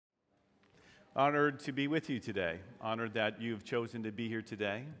Honored to be with you today. Honored that you've chosen to be here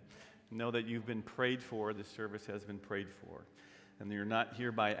today. Know that you've been prayed for. This service has been prayed for. And you're not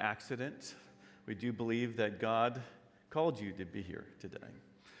here by accident. We do believe that God called you to be here today.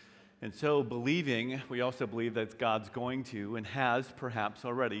 And so believing, we also believe that God's going to and has perhaps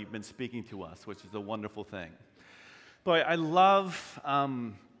already been speaking to us, which is a wonderful thing. But I love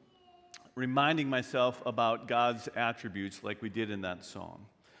reminding myself about God's attributes like we did in that song.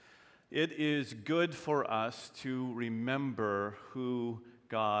 It is good for us to remember who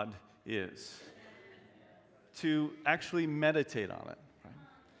God is, to actually meditate on it. Right?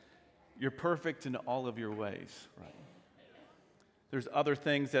 You're perfect in all of your ways. Right? There's other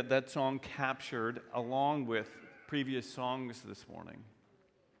things that song captured along with previous songs this morning.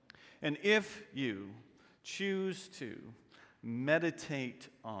 And if you choose to meditate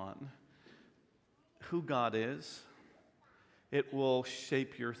on who God is, it will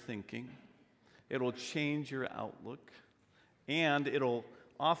shape your thinking, it'll change your outlook, and it'll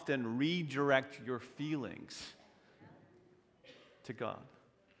often redirect your feelings to God.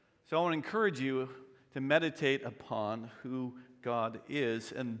 So I want to encourage you to meditate upon who God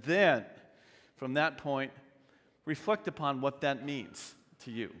is, and then from that point, reflect upon what that means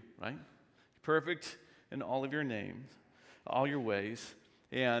to you, right? Perfect in all of your names, all your ways,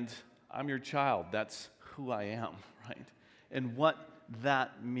 and I'm your child. That's who I am, right? And what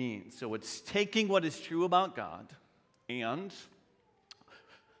that means. So it's taking what is true about God and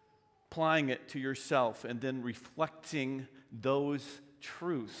applying it to yourself and then reflecting those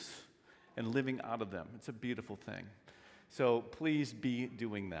truths and living out of them. It's a beautiful thing. So please be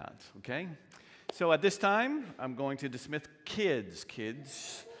doing that, okay? So at this time, I'm going to dismiss kids.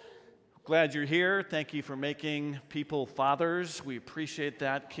 Kids, glad you're here. Thank you for making people fathers. We appreciate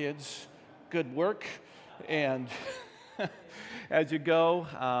that, kids. Good work. And as you go,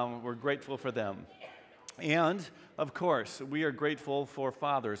 we're grateful for them. And, of course, we are grateful for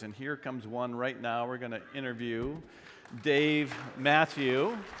fathers. And here comes one right now. We're going to interview Dave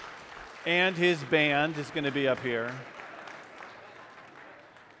Matthew. And his band is going to be up here.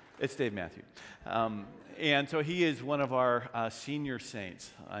 It's Dave Matthew. And so he is one of our senior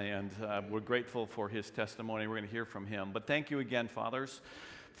saints. And we're grateful for his testimony. We're going to hear from him. But thank you again, fathers,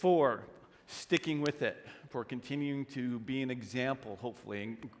 for sticking with it, for continuing to be an example,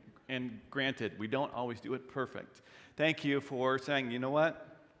 hopefully. And granted, we don't always do it perfect. Thank you for saying, you know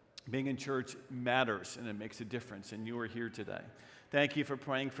what? Being in church matters, and it makes a difference, and you are here today. Thank you for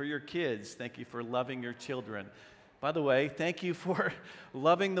praying for your kids. Thank you for loving your children. By the way, thank you for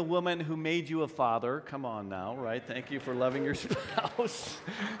loving the woman who made you a father. Come on now, right? Thank you for loving your spouse.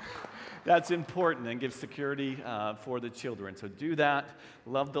 That's important and gives security for the children. So do that.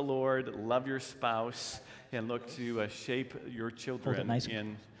 Love the Lord. Love your spouse. And look to shape your children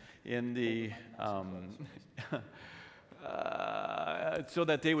in the so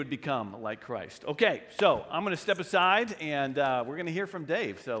that they would become like Christ. Okay, so I'm going to step aside, and we're going to hear from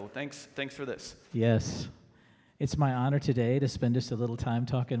Dave. So thanks for this. Yes. It's my honor today to spend just a little time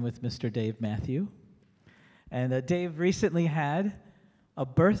talking with Mr. Dave Matthew. And Dave recently had a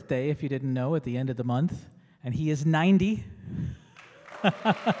birthday, if you didn't know, at the end of the month, and he is 90.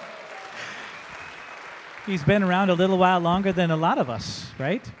 He's been around a little while longer than a lot of us,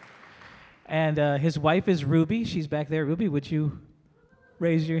 right? And his wife is Ruby. She's back there. Ruby, would you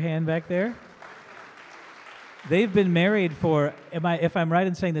raise your hand back there? They've been married for, if I'm right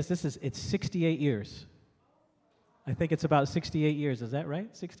in saying this, it's 68 years. I think it's about 68 years. Is that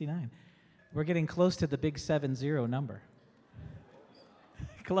right? 69. We're getting close to the big 70 number.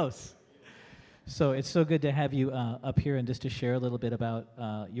 Close. So it's so good to have you up here and just to share a little bit about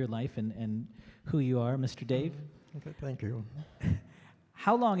your life and who you are, Mr. Dave. Okay, thank you.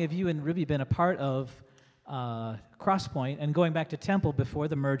 How long have you and Ruby been a part of Crosspoint? And going back to Temple before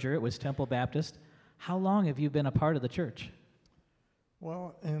the merger, it was Temple Baptist. How long have you been a part of the church?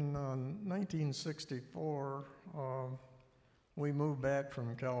 Well, in 1964, we moved back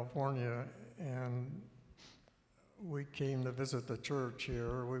from California, and we came to visit the church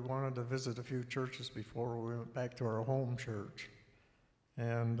here. We wanted to visit a few churches before we went back to our home church.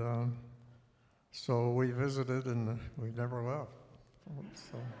 And so we visited, and we never left.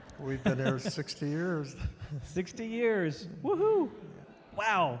 So we've been here 60 years. 60 years. Woohoo!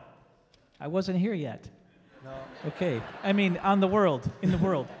 Wow. I wasn't here yet. No. Okay. I mean, in the world.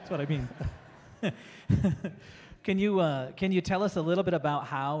 That's what I mean. Can you tell us a little bit about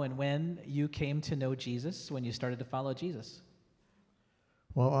how and when you came to know Jesus, when you started to follow Jesus?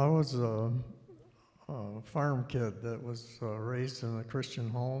 Well, I was a farm kid that was raised in a Christian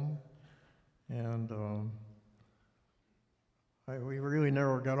home, and we really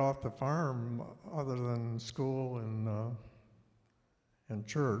never got off the farm other than school and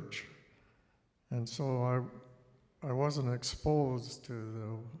church. And so I wasn't exposed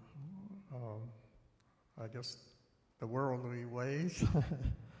to I guess, the worldly ways.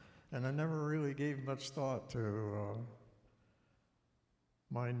 And I never really gave much thought to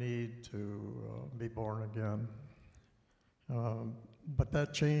my need to be born again. But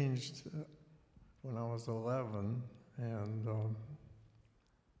that changed when I was 11, and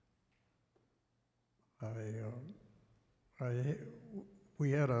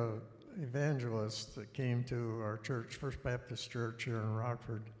we had a evangelist that came to our church, First Baptist Church here in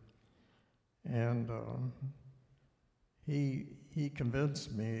Rockford, and he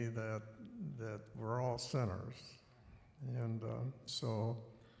convinced me that we're all sinners, and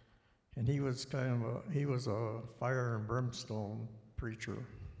and he was he was a fire and brimstone preacher,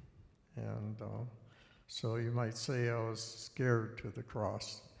 and so you might say I was scared to the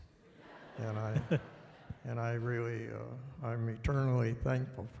cross, and I really I'm eternally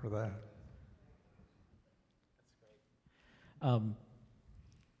thankful for that.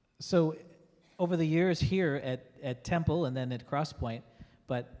 So over the years here at Temple and then at Crosspoint,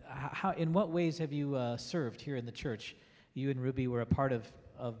 but in what ways have you served here in the church? You and Ruby were a part of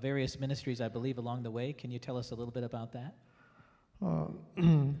various ministries, I believe, along the way. Can you tell us a little bit about that?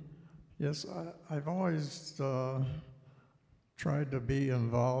 Yes, I've always tried to be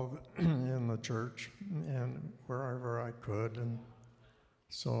involved in the church and wherever I could, and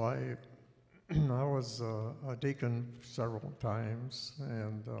so I was a deacon several times,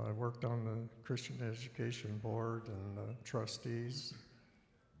 and I worked on the Christian Education Board and trustees,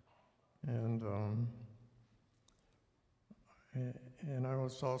 and I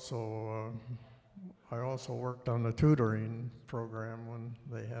was also I also worked on the tutoring program when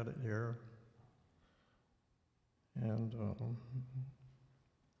they had it here, and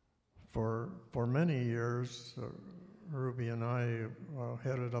for many years. Ruby and I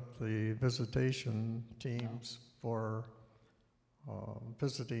headed up the visitation teams for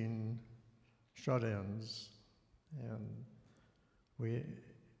visiting shut-ins, and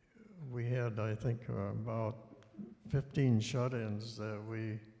we had, I think, about 15 shut-ins that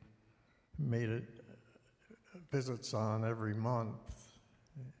we made it visits on every month,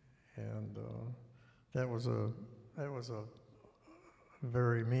 and that was a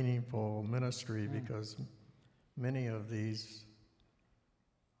very meaningful ministry because many of these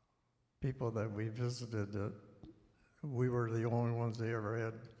people that we visited, we were the only ones they ever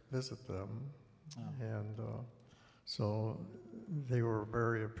had visit them. Oh. And so they were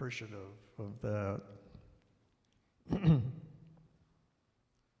very appreciative of that.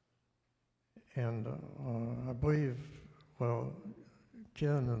 And I believe, well,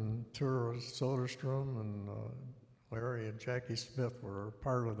 Ken and Tura Soderstrom and Larry and Jackie Smith were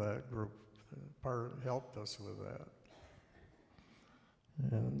part of that group. Helped us with that.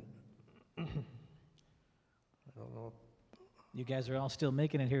 And I don't know. You guys are all still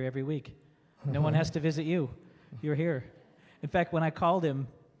making it here every week. No one has to visit you. You're here. In fact, when I called him,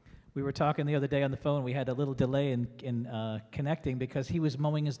 we were talking the other day on the phone. We had a little delay in connecting because he was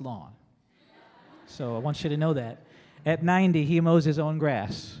mowing his lawn. So I want you to know that. At 90, he mows his own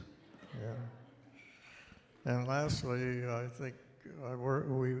grass. Yeah. And lastly, I think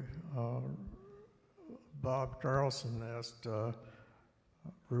Bob Carlson asked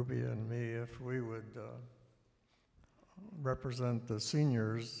Ruby and me if we would represent the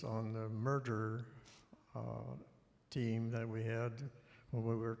seniors on the merger team that we had when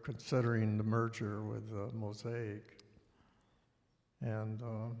we were considering the merger with Mosaic. And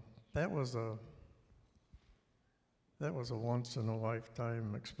that was a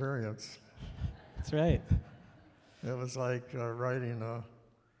once-in-a-lifetime experience. That's right. It was like riding a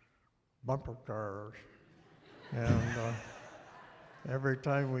bumper car. And every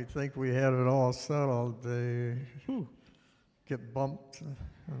time we think we had it all settled, they get bumped and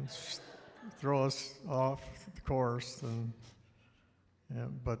throw us off the course.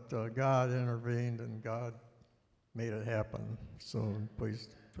 But God intervened and God made it happen. So I'm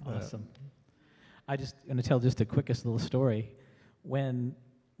pleased for that. Awesome. I just going to tell just the quickest little story. When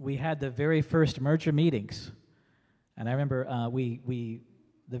we had the very first merger meetings, and I remember the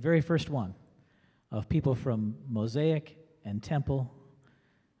very first one of people from Mosaic and Temple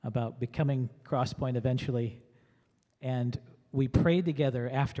about becoming Crosspoint eventually, and we prayed together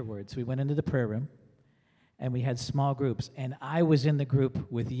afterwards. We went into the prayer room, and we had small groups, and I was in the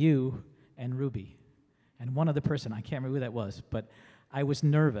group with you and Ruby, and one other person, I can't remember who that was, but I was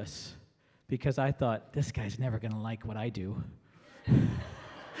nervous because I thought, this guy's never going to like what I do.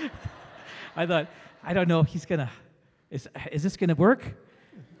 I thought, I don't know if he's going to is this going to work?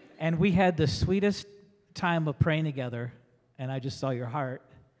 And we had the sweetest time of praying together, and I just saw your heart.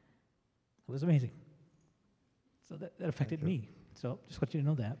 It was amazing. So that affected me. So just want you to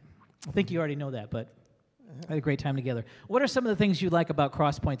know that. I think you already know that, but I had a great time together. What are some of the things you like about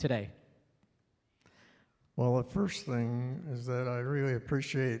Crosspoint today? Well, the first thing is that I really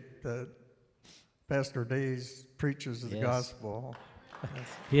appreciate that Pastor Days preaches the gospel.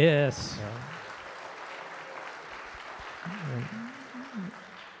 Yes.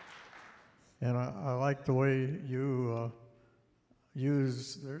 And I like the way you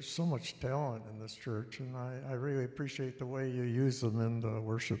there's so much talent in this church, and I really appreciate the way you use them in the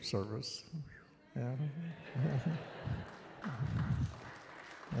worship service. Yeah.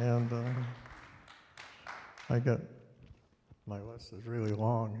 And my list is really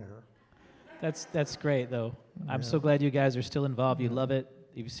long here. That's great, though. I'm so glad you guys are still involved. You love it.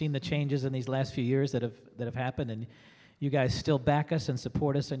 You've seen the changes in these last few years that have happened, and you guys still back us and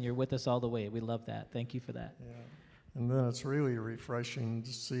support us, and you're with us all the way. We love that. Thank you for that. Yeah. And then it's really refreshing to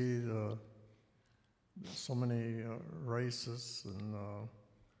see so many races and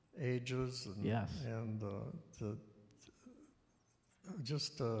ages, and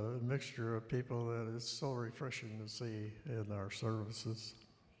just a mixture of people that is so refreshing to see in our services.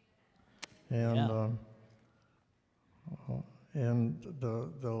 And and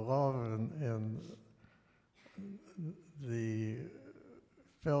the love and the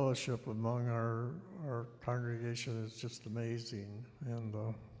fellowship among our congregation is just amazing. And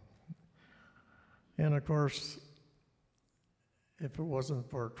of course, if it wasn't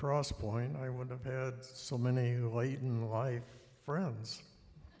for Crosspoint, I wouldn't have had so many late in life friends.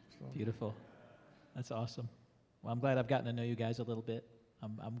 So. Beautiful. That's awesome. Well, I'm glad I've gotten to know you guys a little bit.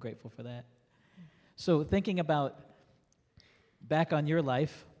 I'm grateful for that. So thinking about back on your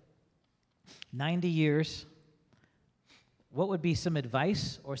life, 90 years, what would be some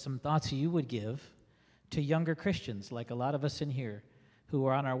advice or some thoughts you would give to younger Christians, like a lot of us in here, who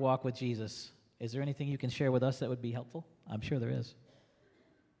are on our walk with Jesus? Is there anything you can share with us that would be helpful? I'm sure there is.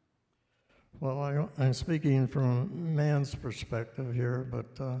 Well, I'm speaking from man's perspective here,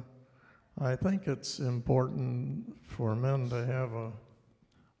 but I think it's important for men to have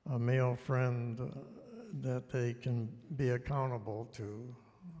a male friend that they can be accountable to.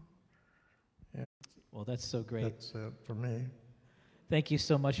 Well, that's so great. That's it for me. Thank you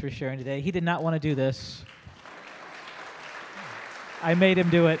so much for sharing today. He did not want to do this. I made him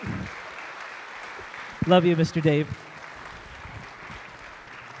do it. Love you, Mr. Dave.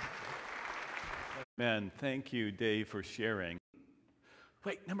 Man, thank you, Dave, for sharing.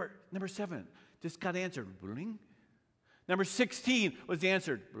 Wait, number 7 just got answered. Bling. Number 16 was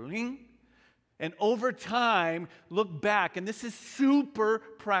answered. Bling. And over time, look back, and this is super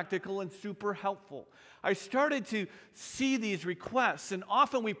practical and super helpful. I started to see these requests, and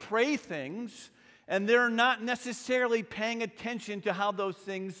often we pray things, and they're not necessarily paying attention to how those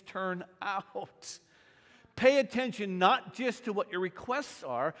things turn out. Pay attention not just to what your requests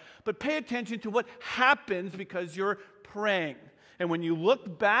are, but pay attention to what happens because you're praying. And when you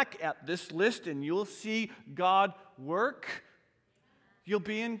look back at this list and you'll see God work, you'll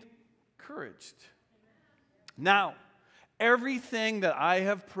be encouraged. Now, everything that I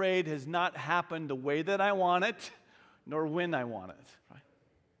have prayed has not happened the way that I want it, nor when I want it. Right?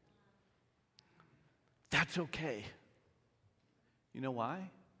 That's okay. You know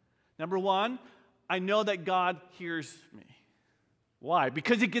why? Number one, I know that God hears me. Why?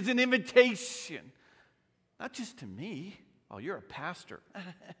 Because it gives an invitation. Not just to me. Oh, you're a pastor.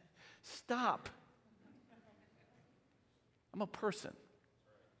 Stop. I'm a person.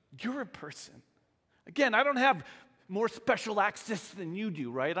 You're a person. Again, I don't have more special access than you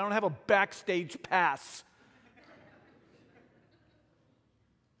do, right? I don't have a backstage pass.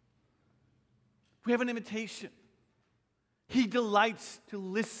 We have an invitation. He delights to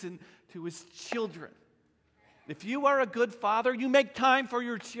listen to his children. If you are a good father, you make time for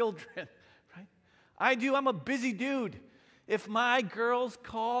your children, right? I do. I'm a busy dude. If my girls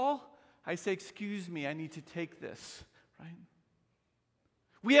call, I say, excuse me, I need to take this, right?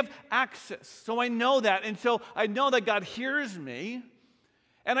 We have access, so I know that. And so I know that God hears me,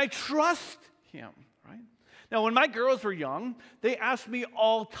 and I trust him, right? Now, when my girls were young, they asked me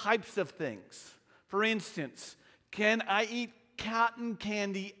all types of things. For instance, can I eat cotton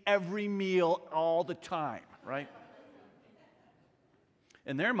candy every meal all the time, right?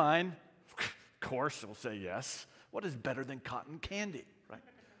 In their mind, of course they'll say yes. What is better than cotton candy, right?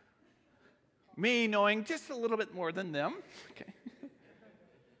 Me knowing just a little bit more than them, okay,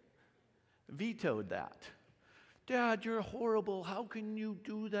 vetoed that. Dad, you're horrible. How can you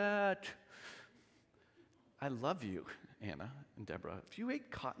do that? I love you, Anna and Deborah. If you ate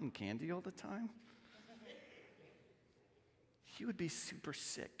cotton candy all the time, you would be super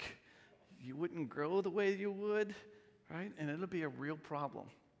sick. You wouldn't grow the way you would, right? And it'll be a real problem.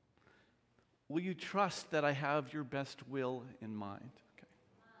 Will you trust that I have your best will in mind? Okay.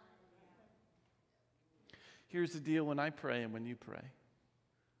 Here's the deal when I pray and when you pray.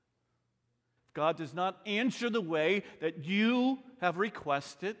 If God does not answer the way that you have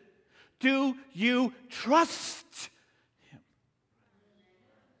requested, do you trust Him?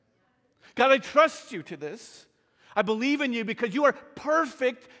 God, I trust you to this. I believe in you because you are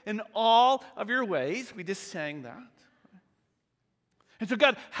perfect in all of your ways. We just sang that. And so,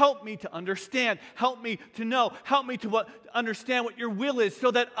 God, help me to understand. Help me to know. Help me to understand what your will is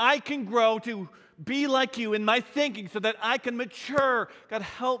so that I can grow to be like you in my thinking, so that I can mature. God,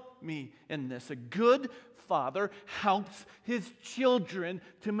 help me in this. A good father helps his children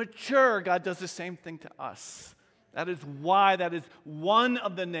to mature. God does the same thing to us. That is why that is one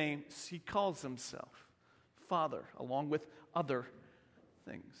of the names he calls himself. Father, along with other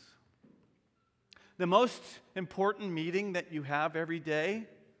things. The most important meeting that you have every day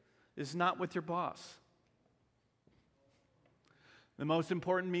is not with your boss. The most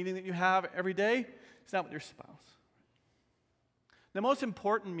important meeting that you have every day is not with your spouse. The most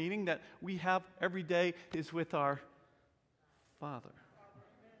important meeting that we have every day is with our Father.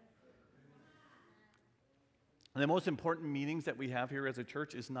 And the most important meetings that we have here as a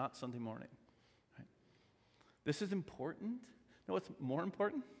church is not Sunday morning. This is important. You know what's more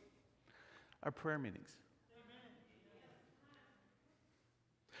important? Our prayer meetings.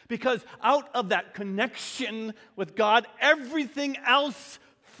 Because out of that connection with God, everything else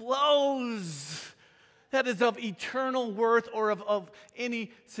flows that is of eternal worth or of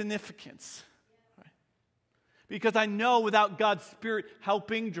any significance. Because I know without God's Spirit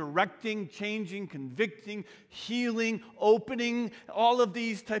helping, directing, changing, convicting, healing, opening, all of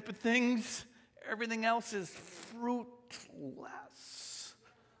these type of things, everything else is fruitless.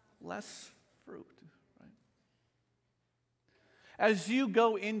 Less fruit. Right? As you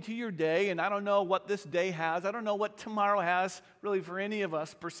go into your day, and I don't know what this day has, I don't know what tomorrow has really for any of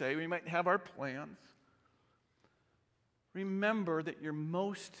us per se. We might have our plans. Remember that your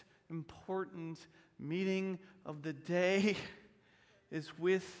most important meeting of the day is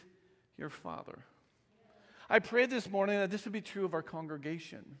with your Father. I prayed this morning that this would be true of our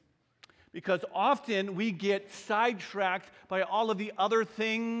congregation. Because often we get sidetracked by all of the other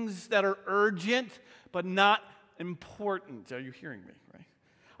things that are urgent but not important. Are you hearing me? Right?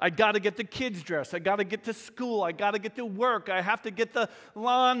 I got to get the kids dressed. I got to get to school. I got to get to work. I have to get the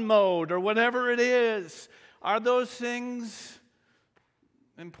lawn mowed or whatever it is. Are those things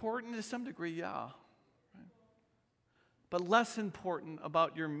important to some degree? Yeah. Right? But less important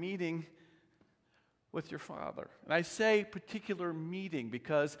about your meeting with your Father. And I say particular meeting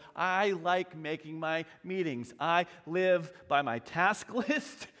because I like making my meetings. I live by my task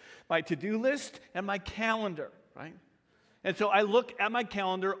list, my to-do list, and my calendar, right? And so I look at my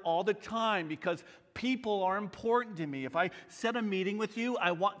calendar all the time because people are important to me. If I set a meeting with you,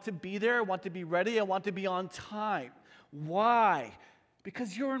 I want to be there, I want to be ready, I want to be on time. Why?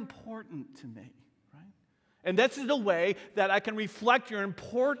 Because you're important to me. And this is the way that I can reflect your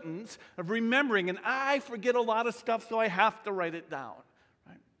importance of remembering. And I forget a lot of stuff, so I have to write it down.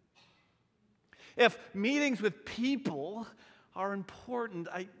 Right? If meetings with people are important,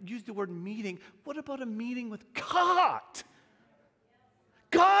 I use the word meeting. What about a meeting with God?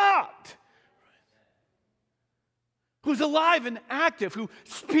 God! Who's alive and active, who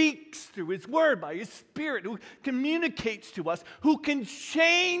speaks through His Word by His Spirit, who communicates to us, who can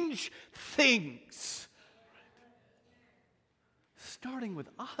change things. Starting with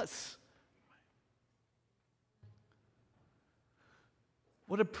us.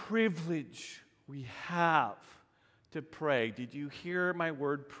 What a privilege we have to pray. Did you hear my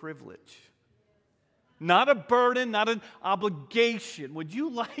word privilege? Not a burden, not an obligation. Would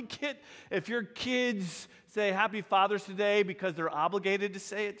you like it if your kids say Happy Father's Day because they're obligated to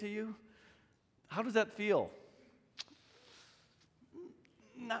say it to you? How does that feel?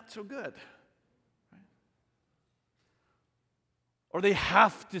 Not so good. Or they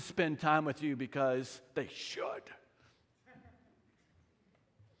have to spend time with you because they should.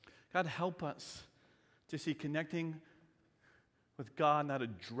 God, help us to see connecting with God not a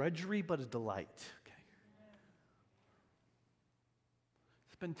drudgery but a delight. Okay?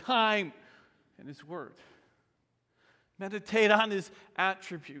 Spend time in His Word. Meditate on His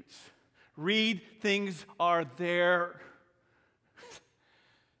attributes. Read things are there.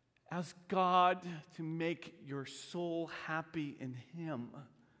 Ask God to make your soul happy in Him.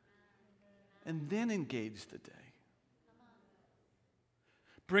 and then engage the day.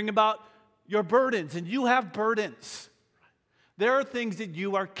 Bring about your burdens, and you have burdens. There are things that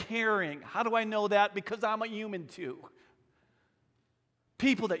you are carrying. How do I know that? Because I'm a human too.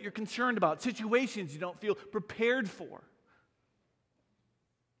 People that you're concerned about, situations you don't feel prepared for,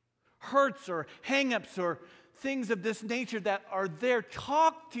 hurts or hang-ups or things of this nature that are there.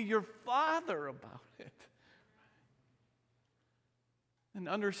 Talk to your Father about it. And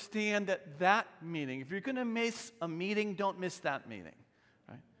understand that meeting, if you're going to miss a meeting, don't miss that meeting.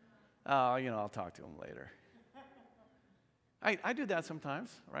 Right? I'll talk to him later. I do that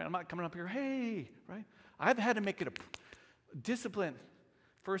sometimes, right? I'm not coming up here, hey, right? I've had to make it a discipline.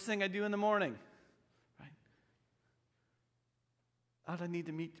 First thing I do in the morning, right? I need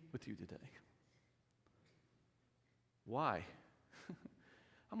to meet with you today. Why?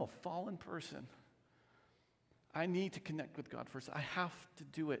 I'm a fallen person. I need to connect with God first. I have to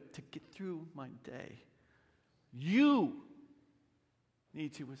do it to get through my day. You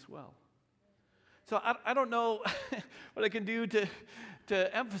need to as well. So I don't know what I can do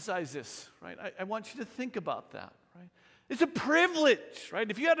to emphasize this, right? I want you to think about that, right? It's a privilege, right?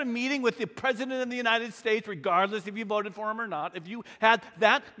 If you had a meeting with the President of the United States, regardless if you voted for him or not, if you had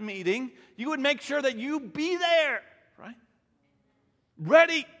that meeting, you would make sure that you be there, right?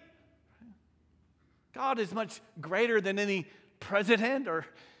 Ready. God is much greater than any president or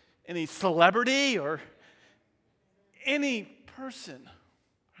any celebrity or any person.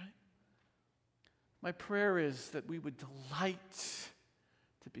 My prayer is that we would delight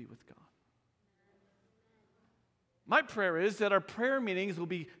to be with God. My prayer is that our prayer meetings will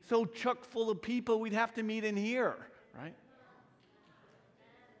be so chock full of people we'd have to meet in here, right?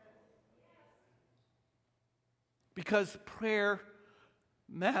 Because prayer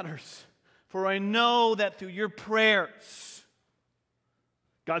matters. For I know that through your prayers,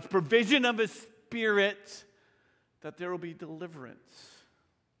 God's provision of His Spirit, that there will be deliverance.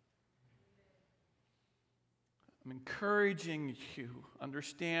 I'm encouraging you,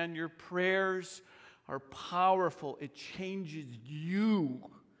 understand your prayers are powerful. It changes you.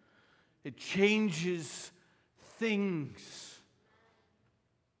 It changes things.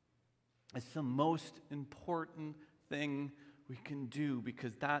 It's the most important thing we can do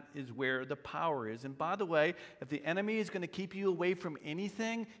because that is where the power is. And by the way, if the enemy is going to keep you away from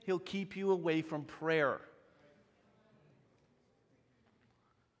anything, he'll keep you away from prayer.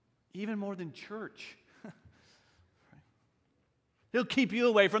 Even more than church. He'll keep you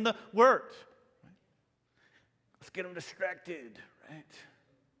away from the Word. Right? Let's get him distracted, right?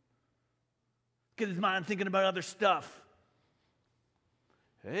 Get his mind thinking about other stuff.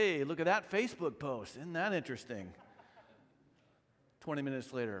 Hey, look at that Facebook post. Isn't that interesting? 20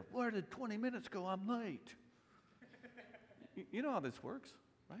 minutes later, where did 20 minutes go? I'm late. You know how this works,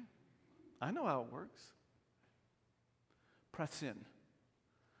 right? I know how it works. Press in.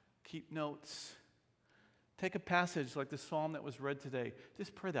 Keep notes. Take a passage like the psalm that was read today.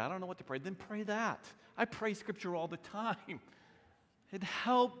 Just pray that. I don't know what to pray. Then pray that. I pray Scripture all the time. It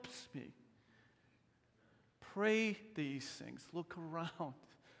helps me. Pray these things. Look around.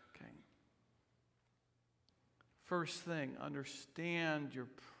 Okay. First thing, understand your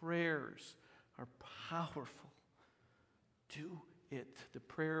prayers are powerful. Do it. The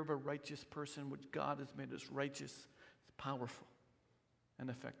prayer of a righteous person, which God has made us righteous, is powerful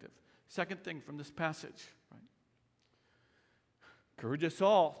and effective. Second thing from this passage, right? Encourage us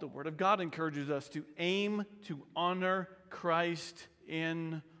all. The Word of God encourages us to aim to honor Christ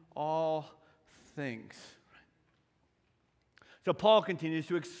in all things. Right? So Paul continues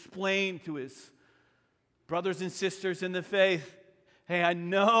to explain to his brothers and sisters in the faith, hey, I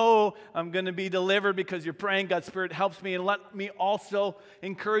know I'm going to be delivered because you're praying. God's Spirit helps me. And let me also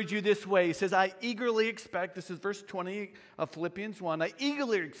encourage you this way. He says, I eagerly expect, this is verse 20 of Philippians 1, I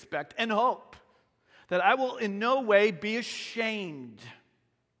eagerly expect and hope that I will in no way be ashamed,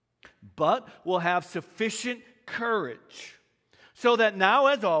 but will have sufficient courage, so that now,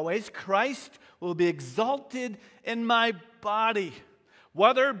 as always, Christ will be exalted in my body,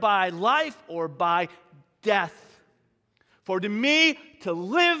 whether by life or by death. For to me, to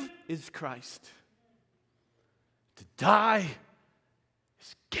live is Christ. To die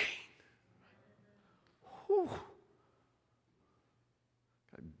is gain. Whew.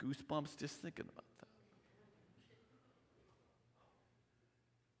 Got goosebumps just thinking about that.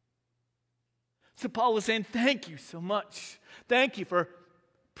 So Paul was saying, thank you so much. Thank you for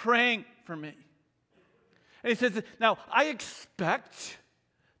praying for me. And he says, now I expect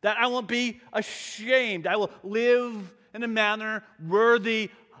that I won't be ashamed. I will live in a manner worthy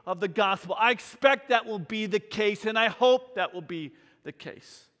of the gospel. I expect that will be the case, and I hope that will be the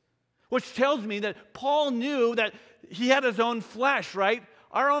case. Which tells me that Paul knew that he had his own flesh, right?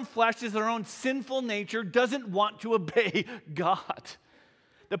 Our own flesh is our own sinful nature, doesn't want to obey God.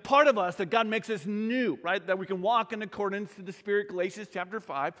 The part of us that God makes us new, right? That we can walk in accordance to the Spirit, Galatians chapter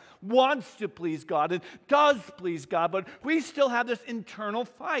 5, wants to please God and does please God, but we still have this internal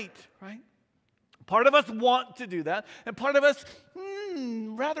fight, right? Part of us want to do that, and part of us,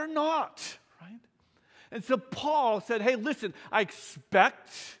 rather not, right? And so Paul said, hey, listen, I expect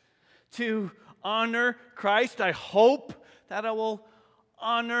to honor Christ. I hope that I will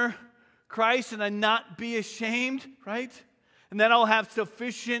honor Christ and I not be ashamed, right? And then I'll have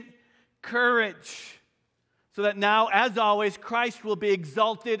sufficient courage so that now, as always, Christ will be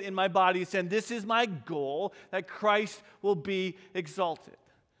exalted in my body. And this is my goal, that Christ will be exalted.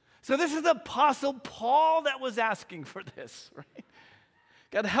 So this is the Apostle Paul that was asking for this, right?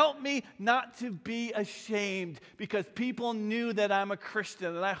 God, help me not to be ashamed because people knew that I'm a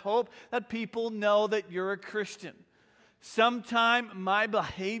Christian. And I hope that people know that you're a Christian. Sometimes my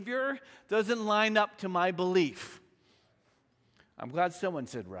behavior doesn't line up to my belief. I'm glad someone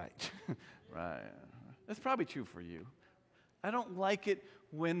said right. Right. That's probably true for you. I don't like it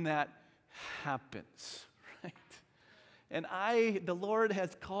when that happens, right? And the Lord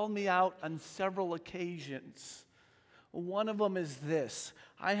has called me out on several occasions. One of them is this.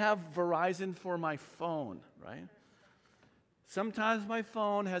 I have Verizon for my phone, right? Sometimes my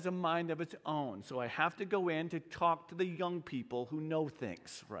phone has a mind of its own, so I have to go in to talk to the young people who know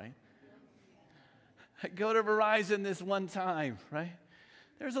things, right? I go to Verizon this one time, right?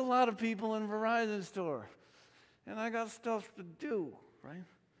 There's a lot of people in Verizon store, and I got stuff to do, right?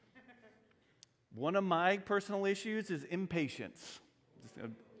 One of my personal issues is impatience.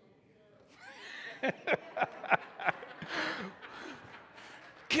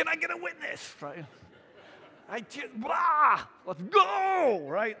 Can I get a witness, right? Let's go,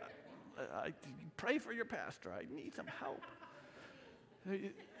 right? Pray for your pastor. I need some help.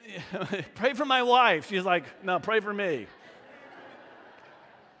 Pray for my wife. She's like, no, pray for me.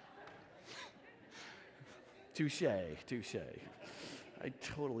 Touche. I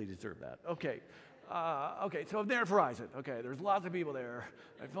totally deserve that. Okay, so I'm there at Verizon. Okay, there's lots of people there.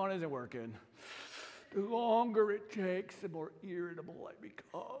 My phone isn't working. The longer it takes, the more irritable I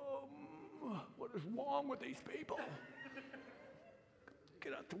become. What is wrong with these people?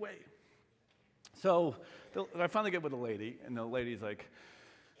 Get out the way. So I finally get with the lady, and the lady's like,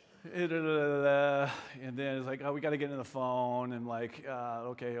 and then it's like, oh, we got to get in the phone, and like,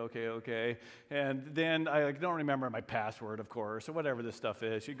 okay. And then I don't remember my password, of course, or whatever this stuff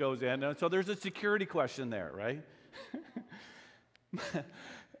is. She goes in, and so there's a security question there, right?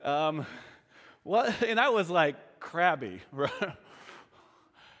 What? And I was like crabby, right?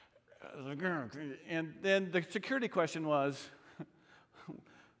 And then the security question was,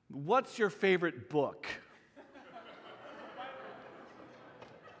 what's your favorite book?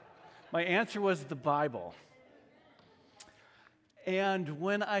 My answer was the Bible. And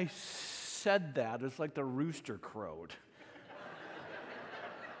when I said that, it's like the rooster crowed.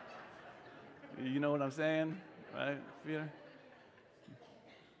 You know what I'm saying? Right, Peter?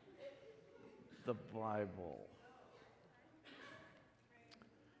 The Bible.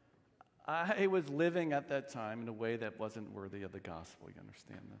 I was living at that time in a way that wasn't worthy of the gospel. You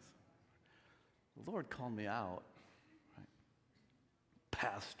understand this? The Lord called me out, right?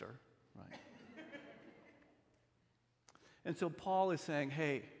 Pastor, right? And so Paul is saying,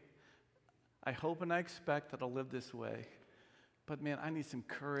 hey, I hope and I expect that I'll live this way. But man, I need some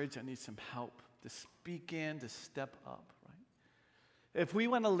courage. I need some help to speak in, to step up, right? If we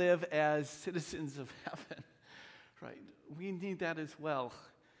want to live as citizens of heaven, right, we need that as well.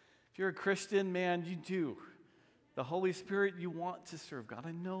 If you're a Christian, man, you do. The Holy Spirit, you want to serve God.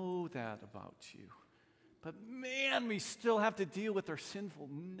 I know that about you. But man, we still have to deal with our sinful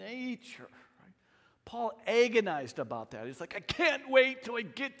nature. Right? Paul agonized about that. He's like, I can't wait till I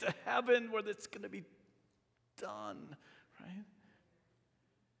get to heaven where that's going to be done. Right?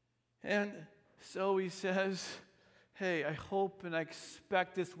 And so he says, hey, I hope and I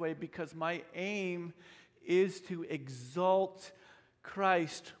expect this way because my aim is to exalt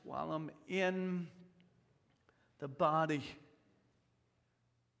Christ while I'm in the body.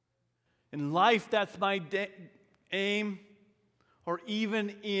 In life, that's my aim, or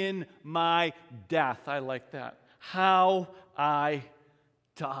even in my death. I like that. How I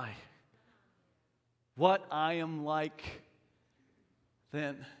die. What I am like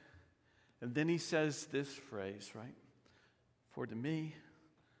then. And then he says this phrase, right? For to me,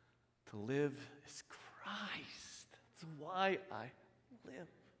 to live is Christ. That's why I live.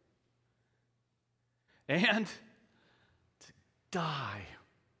 And to die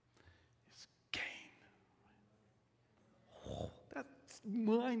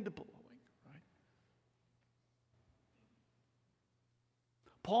mind-blowing, right?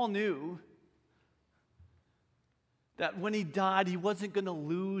 Paul knew that when he died, he wasn't going to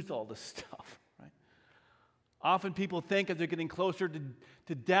lose all this stuff, right? Often people think as they're getting closer to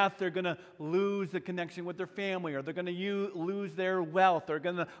death, they're going to lose the connection with their family, or they're going to lose their wealth, they're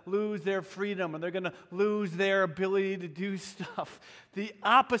going to lose their freedom, or they're going to lose their ability to do stuff. The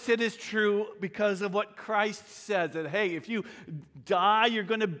opposite is true because of what Christ says, that, hey, if you die, you're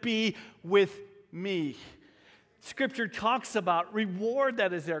going to be with me. Scripture talks about reward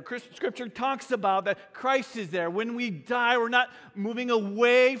that is there. Scripture talks about that Christ is there. When we die, we're not moving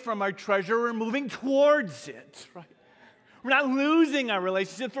away from our treasure, we're moving towards it, right? We're not losing our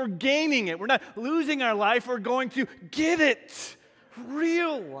relationships, we're gaining it. We're not losing our life, we're going to get it.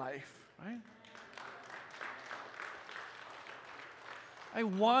 Real life, right? I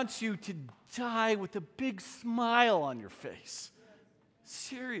want you to die with a big smile on your face.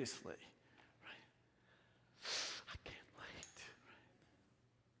 Seriously.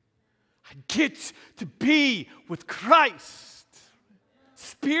 I get to be with Christ.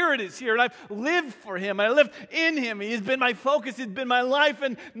 Spirit is here, and I've lived for Him. I live in Him. He has been my focus. He's been my life,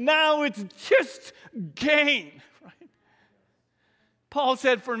 and now it's just gain. Right? Paul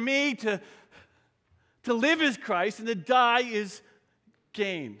said, for me, to live is Christ, and to die is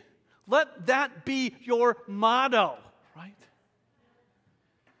gain. Let that be your motto, right?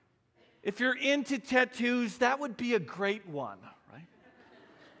 If you're into tattoos, that would be a great one.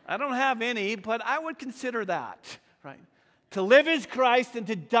 I don't have any, but I would consider that, right? To live is Christ and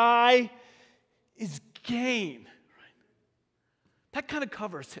to die is gain, right? That kind of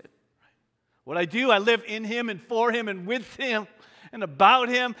covers it. Right? What I do, I live in Him and for Him and with Him and about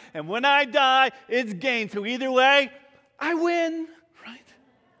Him, and when I die, it's gain. So either way, I win, right?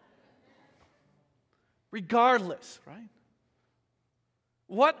 Regardless, right?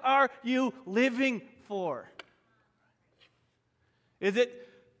 What are you living for? Is it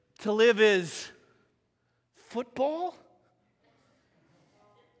to live is football?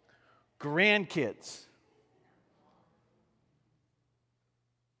 Grandkids?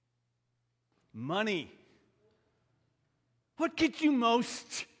 Money? What gets you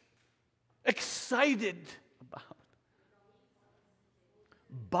most excited about?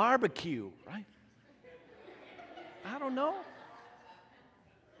 Barbecue, right? I don't know.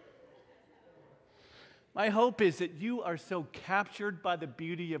 My hope is that you are so captured by the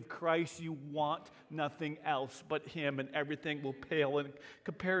beauty of Christ, you want nothing else but Him, and everything will pale in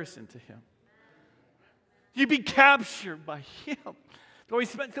comparison to Him. You be captured by Him. Though we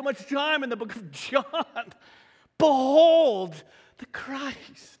spent so much time in the book of John, behold the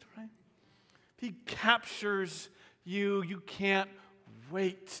Christ, right? He captures you. You can't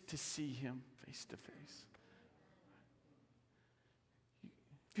wait to see Him face to face.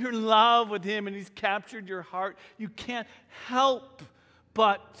 If you're in love with Him and He's captured your heart, you can't help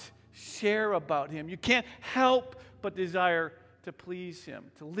but share about Him. You can't help but desire to please Him.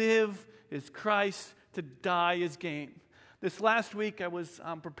 To live is Christ, to die is gain. This last week I was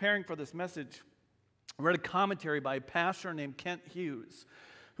preparing for this message. I read a commentary by a pastor named Kent Hughes,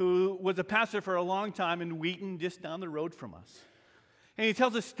 who was a pastor for a long time in Wheaton, just down the road from us. And he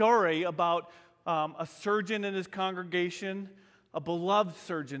tells a story about a surgeon in his congregation, a beloved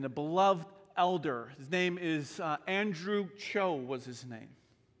surgeon, a beloved elder. His name is Andrew Cho was his name.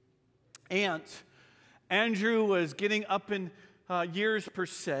 And Andrew was getting up in years per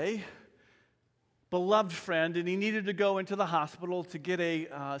se, beloved friend, and he needed to go into the hospital to get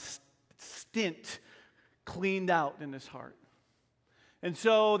a stint cleaned out in his heart. And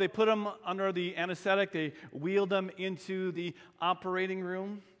so they put him under the anesthetic, they wheeled him into the operating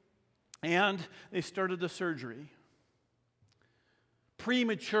room, and they started the surgery.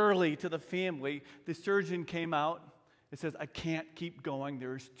 Prematurely to the family, the surgeon came out and says, I can't keep going.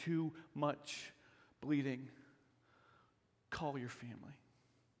 There's too much bleeding. Call your family.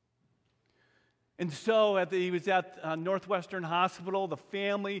 And so he was at Northwestern Hospital. The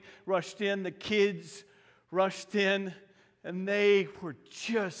family rushed in. The kids rushed in. And they were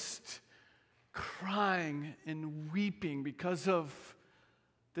just crying and weeping because of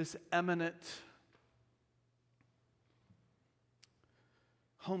this imminent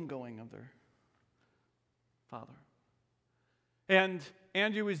homegoing of their father. And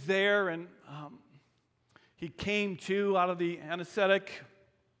Andrew was there, and he came to out of the anesthetic,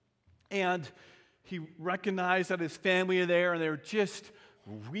 and he recognized that his family are there, and they were just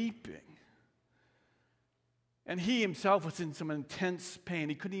weeping. And he himself was in some intense pain.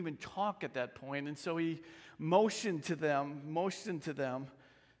 He couldn't even talk at that point, and so he motioned to them,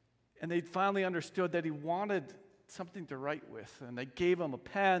 and they finally understood that he wanted something to write with. And they gave him a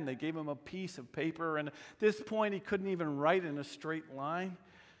pen, they gave him a piece of paper, and at this point he couldn't even write in a straight line.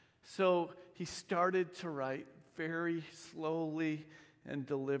 So he started to write very slowly and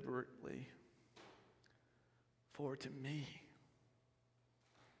deliberately. For to me,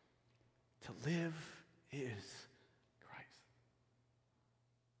 to live is Christ,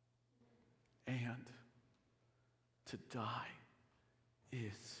 and to die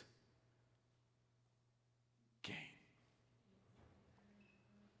is gain.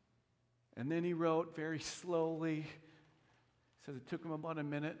 And then he wrote very slowly, says it took him about a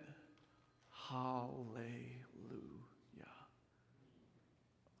minute, Hallelujah.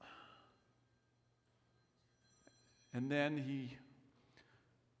 And then he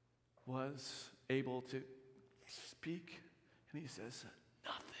was able to speak, and he says,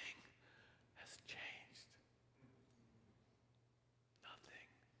 nothing has changed. Nothing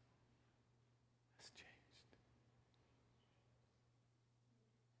has changed.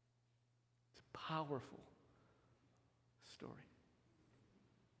 It's a powerful story.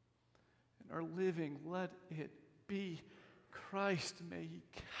 In our living, let it be Christ. May he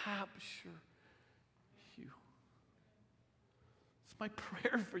capture you. It's my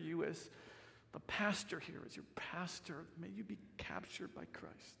prayer for you as the pastor here, as your pastor. May you be captured by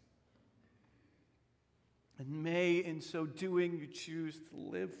Christ. And may, in so doing, you choose to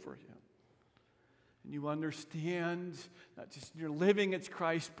live for him. And you understand, not just in your living, it's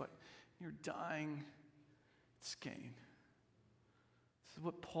Christ, but in your dying, it's gain. This is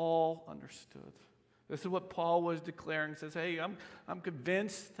what Paul understood. This is what Paul was declaring. He says, hey, I'm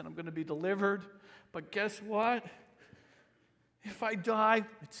convinced that I'm going to be delivered, but guess what? If I die,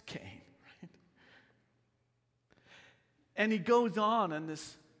 it's gain. Right? And he goes on in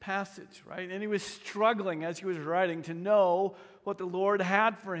this passage, right? And he was struggling as he was writing to know what the Lord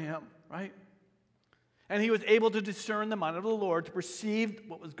had for him, right? And he was able to discern the mind of the Lord, to perceive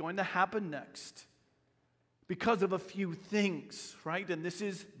what was going to happen next because of a few things, right? And this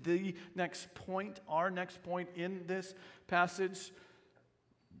is the next point, our next point in this passage.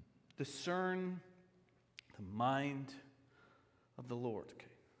 Discern the mind of the Lord. Okay,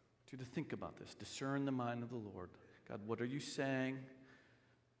 I want you to think about this. Discern the mind of the Lord. God, what are you saying?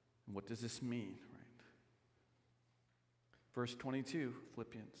 And what does this mean, right? Verse 22,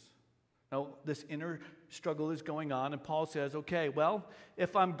 Philippians. Now, this inner struggle is going on, and Paul says, okay, well,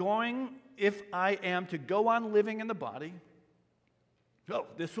 if I am to go on living in the body, so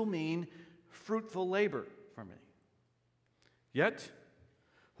this will mean fruitful labor for me. Yet,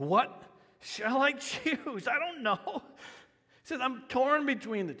 what shall I choose? I don't know. He says, I'm torn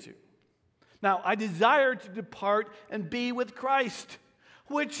between the two. Now, I desire to depart and be with Christ,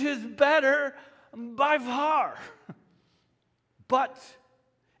 which is better by far. But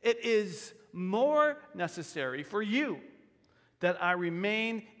it is more necessary for you that I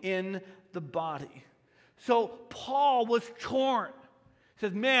remain in the body. So Paul was torn. He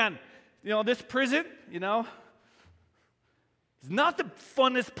says, man, this prison, it's not the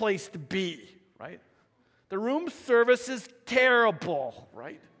funnest place to be, right? The room service is terrible,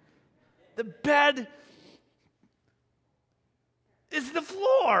 right? The bed is the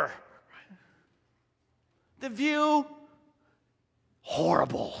floor. The view,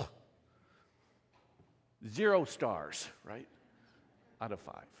 horrible. 0 stars, right? Out of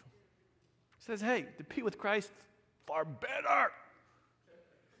 5. He says, hey, to be with Christ, far better.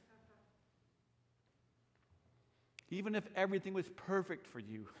 Even if everything was perfect for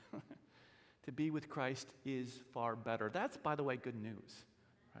you, to be with Christ is far better. That's, by the way, good news,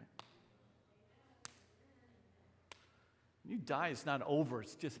 right? When you die, it's not over,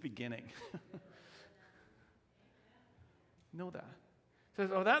 it's just beginning. You know that. He says,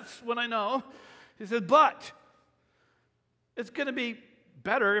 oh, that's what I know. He says, but it's going to be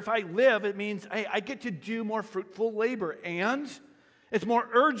better if I live. It means I get to do more fruitful labor. And it's more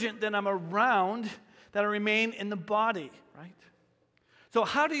urgent that I'm around, that I remain in the body, right? So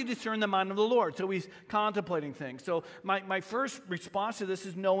how do you discern the mind of the Lord? So he's contemplating things. So my first response to this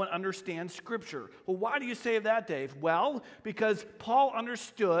is know and understand Scripture. Well, why do you say that, Dave? Well, because Paul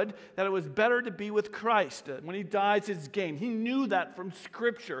understood that it was better to be with Christ. When he dies, it's gain. He knew that from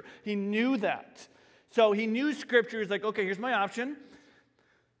Scripture. He knew that. So he knew Scripture. He's like, okay, here's my option.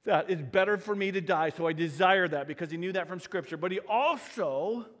 That it's better for me to die. So I desire that because he knew that from Scripture. But he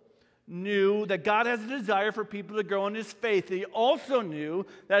also knew that God has a desire for people to grow in his faith. He also knew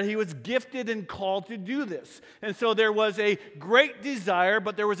that he was gifted and called to do this. And so there was a great desire,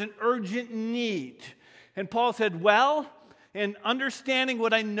 but there was an urgent need. And Paul said, well, in understanding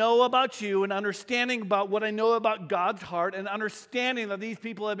what I know about you and understanding about what I know about God's heart and understanding that these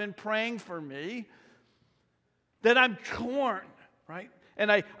people have been praying for me, that I'm torn, right?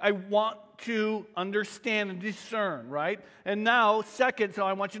 And I want to understand and discern, right? And now, second, so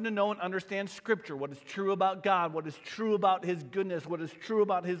I want you to know and understand Scripture, what is true about God, what is true about His goodness, what is true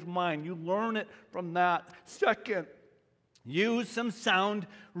about His mind. You learn it from that. Second, use some sound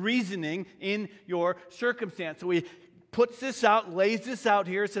reasoning in your circumstance. So he puts this out, lays this out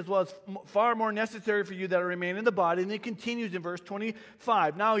here. It says, well, it's far more necessary for you that remain in the body. And then he continues in verse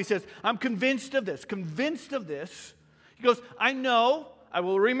 25. Now he says, I'm convinced of this, convinced of this. He goes, I know I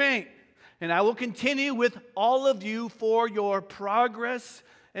will remain, and I will continue with all of you for your progress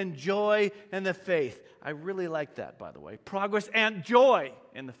and joy in the faith. I really like that, by the way. Progress and joy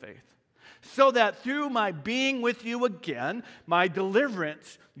in the faith. So that through my being with you again, my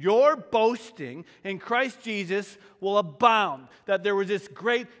deliverance, your boasting in Christ Jesus will abound. That there was this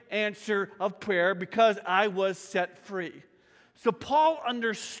great answer of prayer because I was set free. So Paul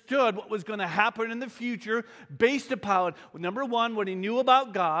understood what was going to happen in the future based upon, number one, what he knew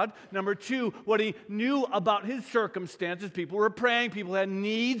about God. Number two, what he knew about his circumstances. People were praying. People had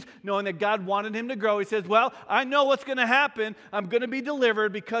needs, knowing that God wanted him to grow. He says, well, I know what's going to happen. I'm going to be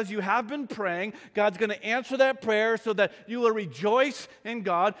delivered because you have been praying. God's going to answer that prayer so that you will rejoice in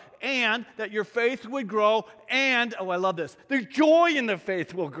God and that your faith would grow. And, oh, I love this, the joy in the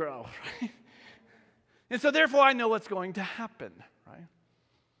faith will grow, right? And so therefore I know what's going to happen, right?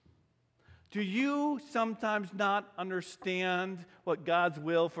 Do you sometimes not understand what God's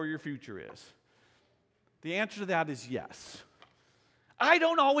will for your future is? The answer to that is yes. I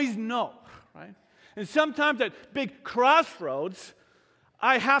don't always know, right? And sometimes at big crossroads,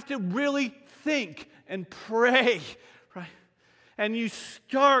 I have to really think and pray, right? And you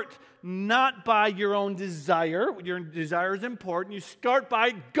start not by your own desire. Your desire is important. You start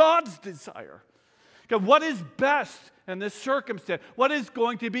by God's desire. God, what is best in this circumstance? What is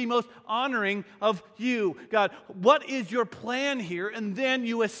going to be most honoring of you? God, what is your plan here? And then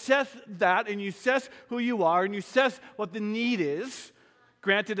you assess that, and you assess who you are, and you assess what the need is.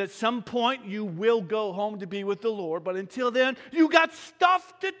 Granted, at some point you will go home to be with the Lord, but until then, you got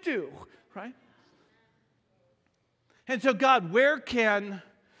stuff to do, right? And so, God, where can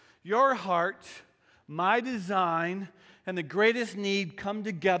your heart, my design, and the greatest need come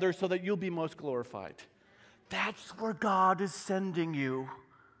together so that you'll be most glorified? That's where God is sending you.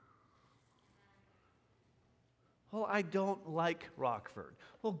 Well, I don't like Rockford.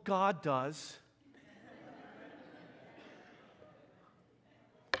 Well, God does.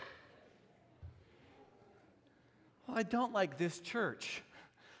 Well, I don't like this church.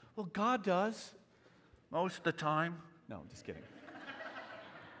 Well, God does. Most of the time. No, I'm just kidding.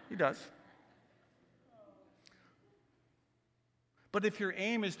 He does. But if your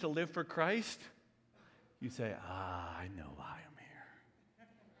aim is to live for Christ, you say, I know why I'm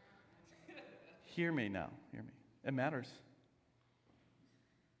here. Hear me now. Hear me. It matters.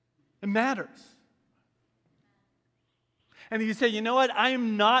 It matters. And you say, you know what? I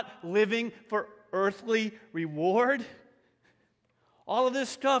am not living for earthly reward. All of this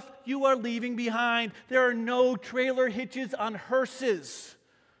stuff you are leaving behind. There are no trailer hitches on hearses.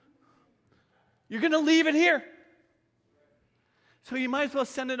 You're going to leave it here. So you might as well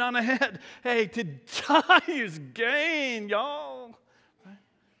send it on ahead. Hey, to die is gain, y'all. Right?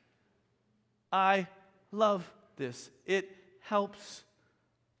 I love this. It helps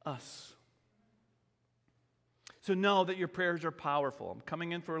us. So know that your prayers are powerful. I'm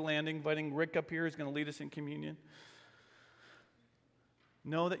coming in for a landing, inviting Rick up here who's going to lead us in communion.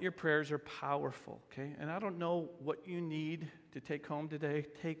 Know that your prayers are powerful, okay? And I don't know what you need to take home today.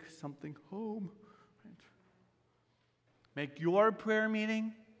 Take something home. Make your prayer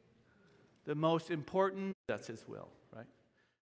meeting the most important. That's His will, right?